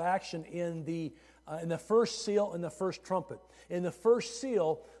contrast of action in the first seal and the first trumpet. In the first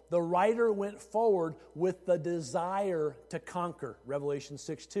seal, the writer went forward with the desire to conquer, Revelation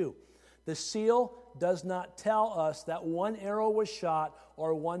 6:2. The seal does not tell us that one arrow was shot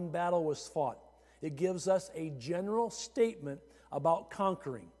or one battle was fought. It gives us a general statement about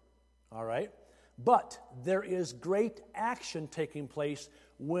conquering. All right? But there is great action taking place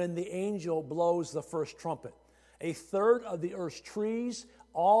when the angel blows the first trumpet. A third of the earth's trees,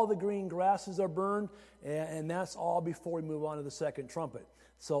 all the green grasses are burned, and that's all before we move on to the second trumpet.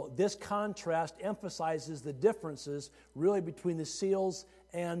 So this contrast emphasizes the differences really between the seals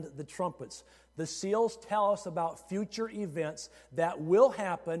and the trumpets. The seals tell us about future events that will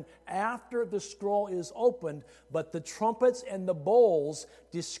happen after the scroll is opened, but the trumpets and the bowls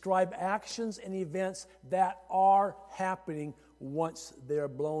describe actions and events that are happening once they are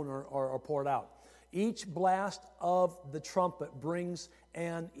blown or poured out. Each blast of the trumpet brings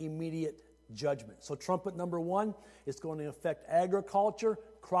an immediate judgment. So trumpet number 1 is going to affect agriculture,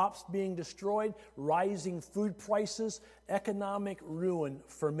 crops being destroyed, rising food prices, economic ruin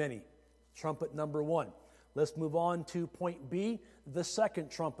for many. Trumpet number 1. Let's move on to point B, the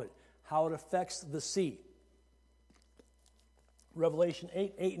second trumpet, how it affects the sea. Revelation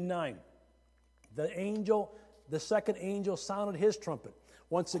 8, 8 and 9. The second angel sounded his trumpet.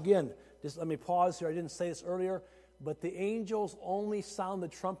 Once again, just let me pause here. I didn't say this earlier, but the angels only sound the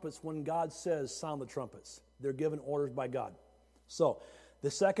trumpets when God says sound the trumpets. They're given orders by God. So,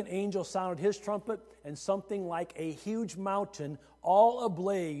 the second angel sounded his trumpet, and something like a huge mountain, all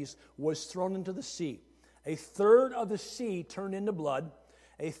ablaze, was thrown into the sea. A third of the sea turned into blood,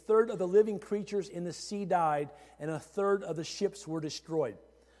 a third of the living creatures in the sea died, and a third of the ships were destroyed.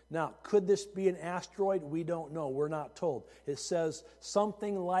 Now, could this be an asteroid? We don't know. We're not told. It says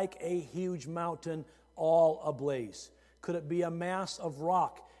something like a huge mountain all ablaze. Could it be a mass of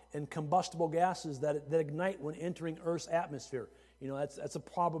rock and combustible gases that ignite when entering Earth's atmosphere? You know, that's a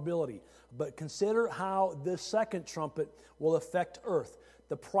probability. But consider how this second trumpet will affect Earth.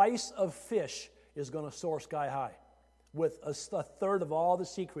 The price of fish is going to soar sky high, with a third of all the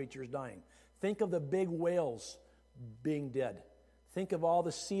sea creatures dying. Think of the big whales being dead. Think of all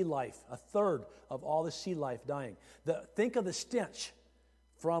the sea life, a third of all the sea life dying. Think of the stench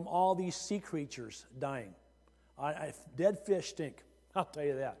from all these sea creatures dying. Dead fish stink, I'll tell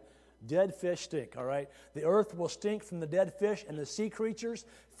you that. Dead fish stink, all right? The earth will stink from the dead fish and the sea creatures.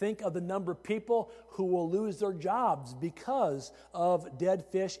 Think of the number of people who will lose their jobs because of dead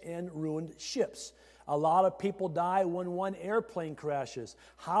fish and ruined ships. A lot of people die when one airplane crashes.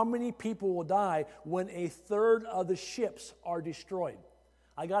 How many people will die when a third of the ships are destroyed?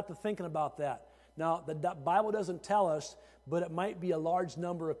 I got to thinking about that. Now, the Bible doesn't tell us, but it might be a large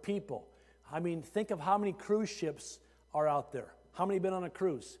number of people. I mean, think of how many cruise ships are out there. How many have been on a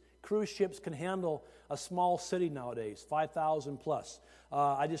cruise? Cruise ships can handle a small city nowadays, 5,000 plus.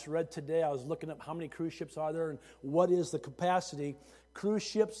 I just read today, I was looking up how many cruise ships are there and what is the capacity. Cruise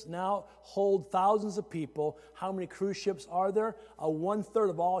ships now hold thousands of people. How many cruise ships are there? 1/3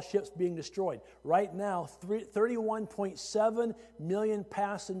 of all ships being destroyed. Right now, 31.7 million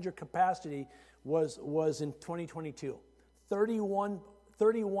passenger capacity was in 2022.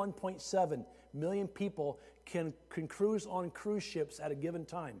 31.7 million people can cruise on cruise ships at a given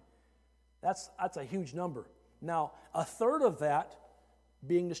time. That's a huge number. Now, a third of that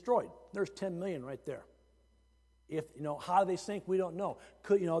being destroyed. There's 10 million right there. How do they sink? We don't know.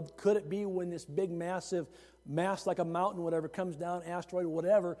 Could it be when this big mass like a mountain, whatever, comes down, asteroid,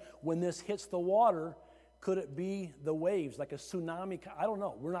 whatever, when this hits the water, could it be the waves, like a tsunami? I don't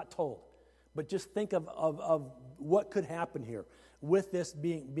know. We're not told. But just think of what could happen here with this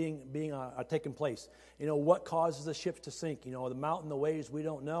being taking place. What causes the ships to sink? The mountain, the waves, we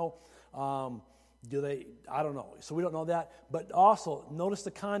don't know. I don't know. So we don't know that. But also, notice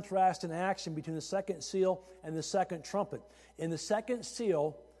the contrast in action between the second seal and the second trumpet. In the second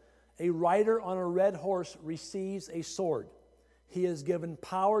seal, a rider on a red horse receives a sword. He is given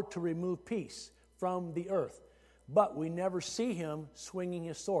power to remove peace from the earth. But we never see him swinging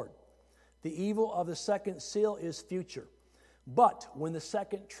his sword. The evil of the second seal is future. But when the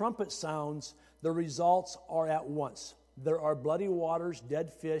second trumpet sounds, the results are at once. There are bloody waters,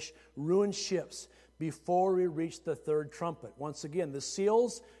 dead fish, ruined ships before we reach the third trumpet. Once again, the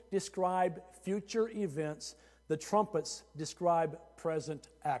seals describe future events. The trumpets describe present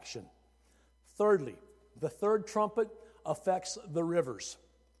action. Thirdly, the third trumpet affects the rivers.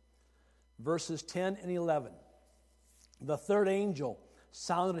 Verses 10 and 11. The third angel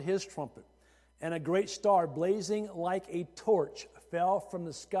sounded his trumpet, and a great star blazing like a torch fell from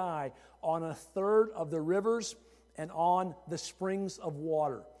the sky on a third of the rivers and on the springs of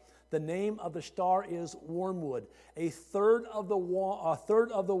water. The name of the star is Wormwood. A third of the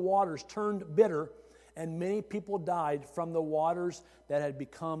waters turned bitter, and many people died from the waters that had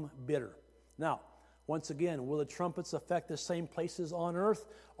become bitter. Now, once again, will the trumpets affect the same places on earth,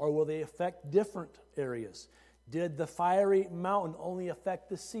 or will they affect different areas? Did the fiery mountain only affect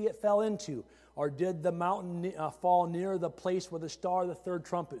the sea it fell into, or did the mountain fall near the place where the star of the third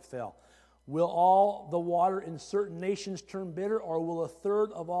trumpet fell? Will all the water in certain nations turn bitter, or will a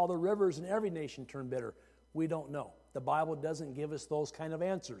third of all the rivers in every nation turn bitter? We don't know. The Bible doesn't give us those kind of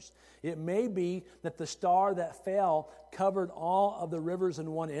answers. It may be that the star that fell covered all of the rivers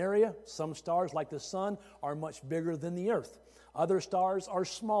in one area. Some stars, like the sun, are much bigger than the earth. Other stars are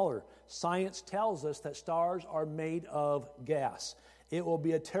smaller. Science tells us that stars are made of gas. It will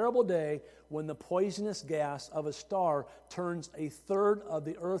be a terrible day when the poisonous gas of a star turns a third of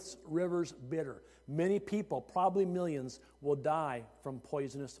the earth's rivers bitter. Many people, probably millions, will die from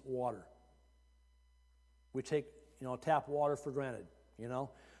poisonous water. We take, tap water for granted,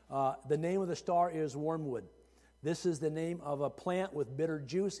 The name of the star is wormwood. This is the name of a plant with bitter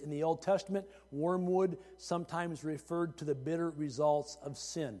juice. In the Old Testament, wormwood sometimes referred to the bitter results of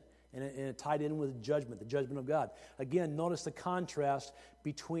sin. And it tied in with judgment, the judgment of God. Again, notice the contrast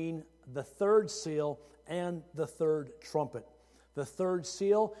between the third seal and the third trumpet. The third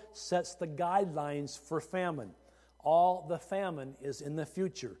seal sets the guidelines for famine. All the famine is in the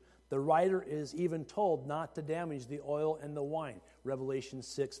future. The writer is even told not to damage the oil and the wine. Revelation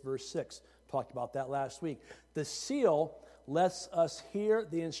 6, verse 6. Talked about that last week. The seal lets us hear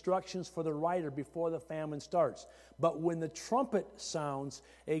the instructions for the writer before the famine starts. But when the trumpet sounds,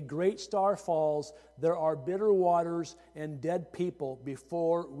 a great star falls, there are bitter waters and dead people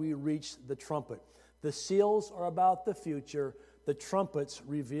before we reach the trumpet. The seals are about the future. The trumpets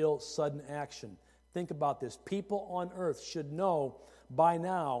reveal sudden action. Think about this. People on earth should know by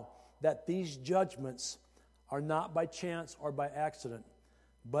now that these judgments are not by chance or by accident,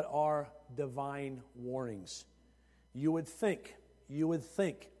 but are divine warnings. You would think,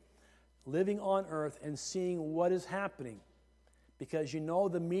 living on earth and seeing what is happening, because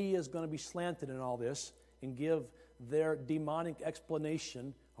the media is going to be slanted in all this and give their demonic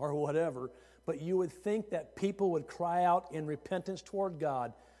explanation or whatever, but you would think that people would cry out in repentance toward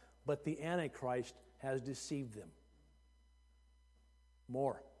God, but the Antichrist has deceived them.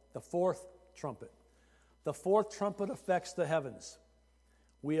 More. The fourth trumpet. The fourth trumpet affects the heavens.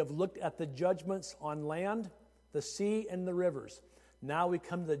 We have looked at the judgments on land, the sea, and the rivers. Now we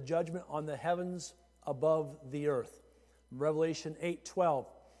come to the judgment on the heavens above the earth. Revelation 8:12.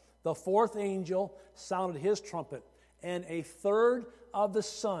 The fourth angel sounded his trumpet, and a third of the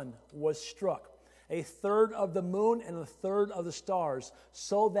sun was struck, a third of the moon, and a third of the stars,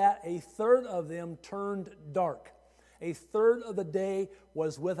 so that a third of them turned dark. A third of the day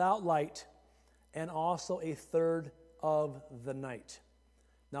was without light, and also a third of the night.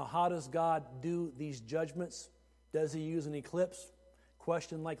 Now, how does God do these judgments? Does he use an eclipse?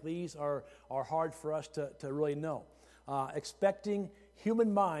 Questions like these are hard for us to really know. Expecting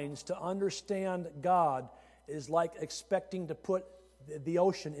human minds to understand God is like expecting to put the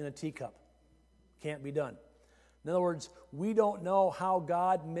ocean in a teacup. Can't be done. In other words, we don't know how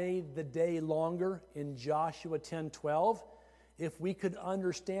God made the day longer in Joshua 10:12. If we could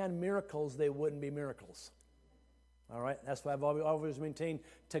understand miracles, they wouldn't be miracles. All right? That's why I've always maintained,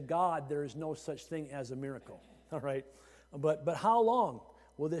 to God, there is no such thing as a miracle. All right? But how long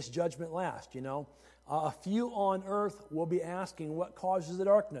will this judgment last, A few on earth will be asking what causes the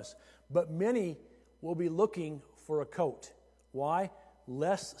darkness, but many will be looking for a coat. Why?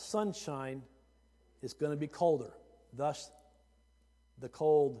 Less sunshine is going to be colder. Thus, the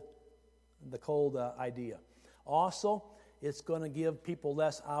cold idea. Also, it's going to give people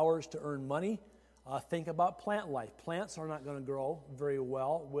less hours to earn money. Think about plant life. Plants are not going to grow very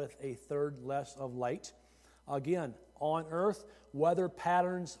well with a third less of light. Again, on earth, weather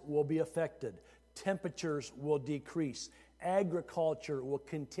patterns will be affected. Temperatures will decrease. Agriculture will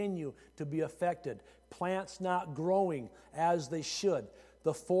continue to be affected. Plants not growing as they should.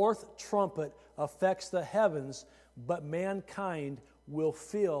 The fourth trumpet affects the heavens, but mankind will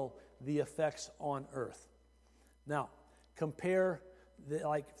feel the effects on earth. Now, compare,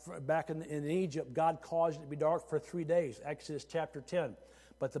 back in Egypt, God caused it to be dark for 3 days, Exodus chapter 10.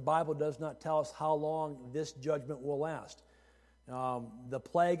 But the Bible does not tell us how long this judgment will last. The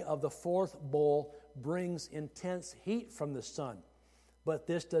plague of the fourth bowl brings intense heat from the sun, but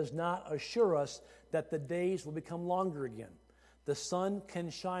this does not assure us that the days will become longer again. The sun can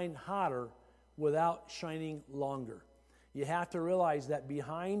shine hotter without shining longer. You have to realize that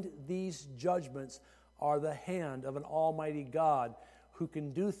behind these judgments are the hand of an almighty God who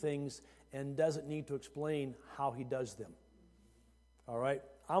can do things and doesn't need to explain how he does them. All right?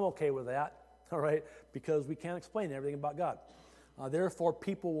 I'm okay with that, all right, because we can't explain everything about God. Therefore,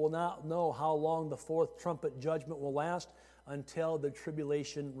 people will not know how long the fourth trumpet judgment will last until the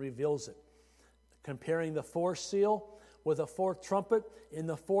tribulation reveals it. Comparing the fourth seal with the fourth trumpet, in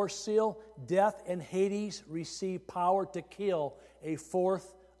the fourth seal, death and Hades receive power to kill a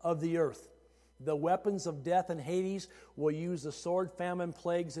fourth of the earth. The weapons of death and Hades will use the sword, famine,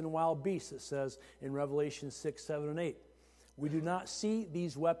 plagues, and wild beasts, it says in Revelation 6, 7, and 8. We do not see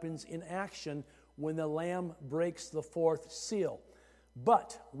these weapons in action when the Lamb breaks the fourth seal.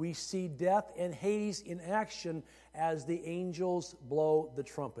 But we see death and Hades in action as the angels blow the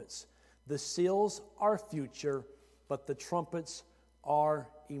trumpets. The seals are future, but the trumpets are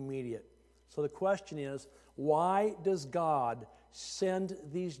immediate. So the question is, why does God send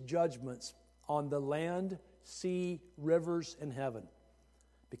these judgments on the land, sea, rivers, and heaven?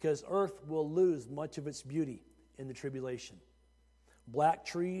 Because earth will lose much of its beauty in the tribulation. Black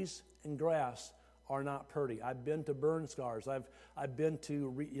trees and grass are not pretty. I've been to burn scars. I've been to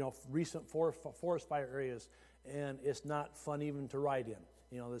recent forest fire areas, and it's not fun even to ride in.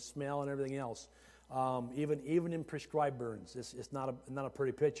 The smell and everything else. Even in prescribed burns, it's not a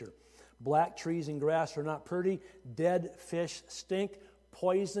pretty picture. Black trees and grass are not pretty. Dead fish stink.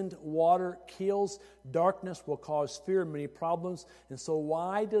 Poisoned water kills. Darkness will cause fear and many problems. And so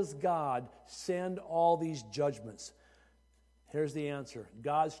why does God send all these judgments? Here's the answer.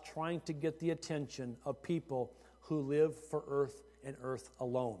 God's trying to get the attention of people who live for earth and earth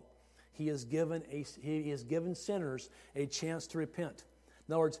alone. He has given sinners a chance to repent.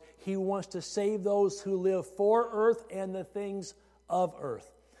 In other words, He wants to save those who live for earth and the things of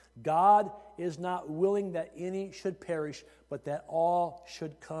earth. God is not willing that any should perish, but that all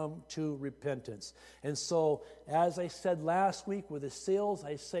should come to repentance. And so, as I said last week with the seals,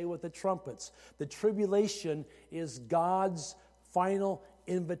 I say with the trumpets, the tribulation is God's final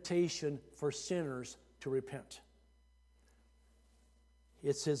invitation for sinners to repent.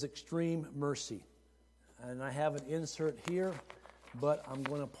 It's His extreme mercy. And I have an insert here, but I'm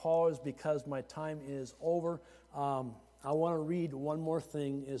going to pause because my time is over. I want to read one more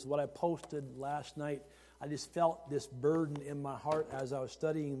thing, is what I posted last night. I just felt this burden in my heart as I was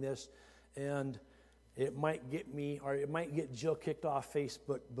studying this, and it might get me, or it might get Jill kicked off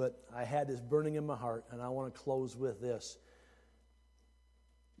Facebook, but I had this burning in my heart, and I want to close with this.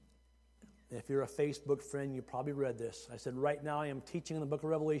 If you're a Facebook friend, you probably read this. I said, right now I am teaching in the book of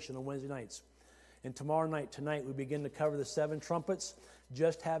Revelation on Wednesday nights. And tonight, we begin to cover the 7 trumpets,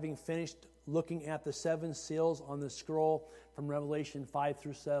 just having finished looking at the 7 seals on the scroll from Revelation 5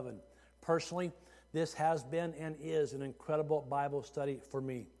 through 7. Personally, this has been and is an incredible Bible study for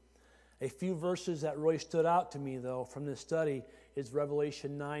me. A few verses that really stood out to me, though, from this study is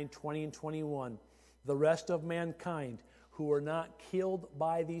Revelation 9, 20 and 21. The rest of mankind who were not killed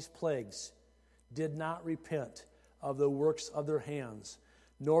by these plagues did not repent of the works of their hands,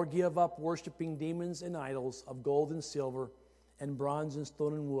 nor give up worshiping demons and idols of gold and silver and bronze and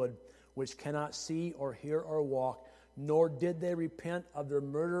stone and wood, which cannot see or hear or walk, nor did they repent of their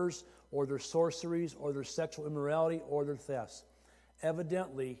murders or their sorceries or their sexual immorality or their thefts.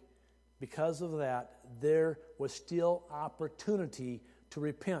 Evidently, because of that, there was still opportunity to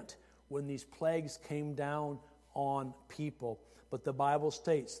repent when these plagues came down on people. But the Bible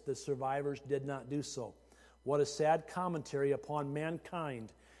states the survivors did not do so. What a sad commentary upon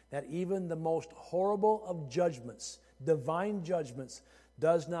mankind that even the most horrible of judgments, divine judgments,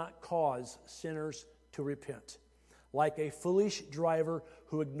 does not cause sinners to repent. Like a foolish driver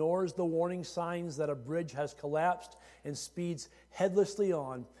who ignores the warning signs that a bridge has collapsed and speeds headlessly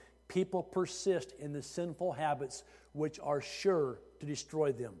on, people persist in the sinful habits which are sure to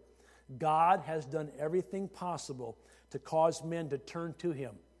destroy them. God has done everything possible to cause men to turn to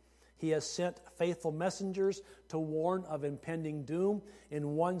Him. He has sent faithful messengers to warn of impending doom.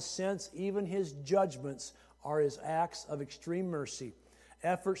 In one sense, even His judgments are His acts of extreme mercy,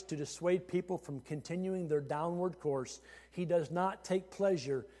 efforts to dissuade people from continuing their downward course. He does not take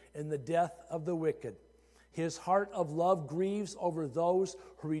pleasure in the death of the wicked. His heart of love grieves over those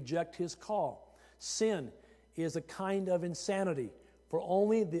who reject His call. Sin is a kind of insanity, for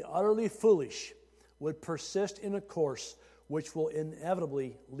only the utterly foolish would persist in a course which will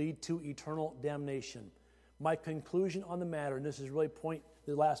inevitably lead to eternal damnation. My conclusion on the matter, and this is really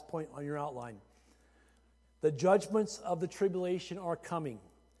the last point on your outline. The judgments of the tribulation are coming.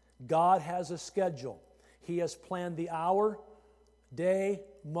 God has a schedule. He has planned the hour, day,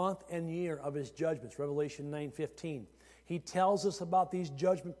 month, and year of His judgments. Revelation 9:15. He tells us about these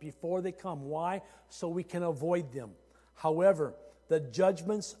judgments before they come. Why? So we can avoid them. However, the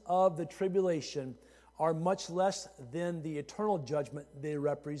judgments of the tribulation are much less than the eternal judgment they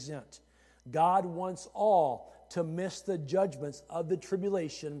represent. God wants all to miss the judgments of the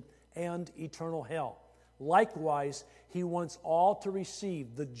tribulation and eternal hell. Likewise, He wants all to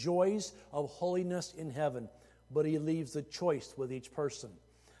receive the joys of holiness in heaven, but He leaves the choice with each person.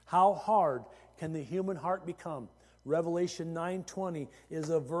 How hard can the human heart become Revelation 9:20 is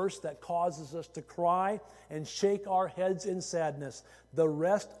a verse that causes us to cry and shake our heads in sadness. The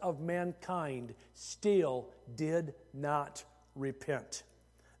rest of mankind still did not repent.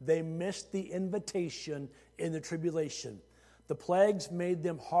 They missed the invitation in the tribulation. The plagues made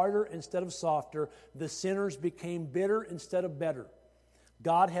them harder instead of softer. The sinners became bitter instead of better.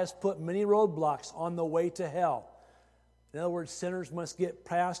 God has put many roadblocks on the way to hell. In other words, sinners must get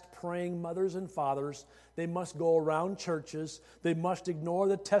past praying mothers and fathers. They must go around churches. They must ignore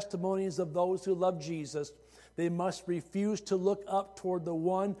the testimonies of those who love Jesus. They must refuse to look up toward the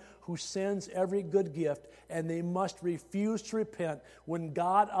one who sends every good gift. And they must refuse to repent when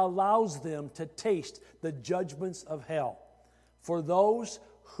God allows them to taste the judgments of hell. For those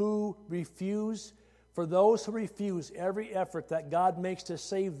who refuse every effort that God makes to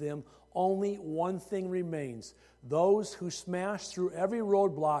save them, only one thing remains. Those who smash through every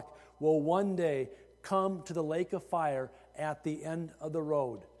roadblock will one day come to the lake of fire at the end of the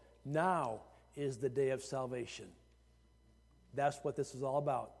road. Now is the day of salvation. That's what this is all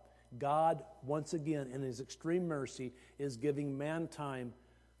about. God, once again, in His extreme mercy, is giving mankind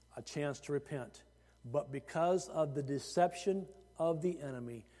a chance to repent. But because of the deception of the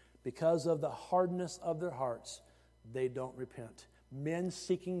enemy, because of the hardness of their hearts, they don't repent. Men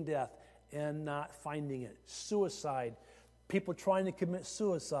seeking death and not finding it. Suicide. People trying to commit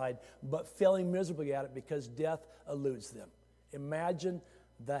suicide but failing miserably at it because death eludes them. Imagine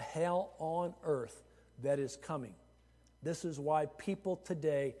the hell on earth that is coming. This is why people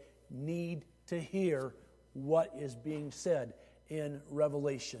today need to hear what is being said in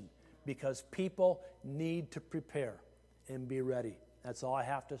Revelation, because people need to prepare and be ready. That's all I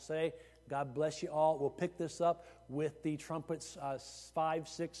have to say. God bless you all. We'll pick this up with the trumpets 5,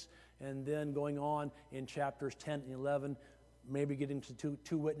 6, and then going on in chapters 10 and 11, maybe getting to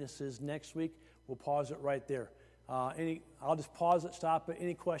two witnesses next week. We'll pause it right there. I'll just pause it, stop it.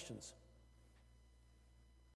 Any questions?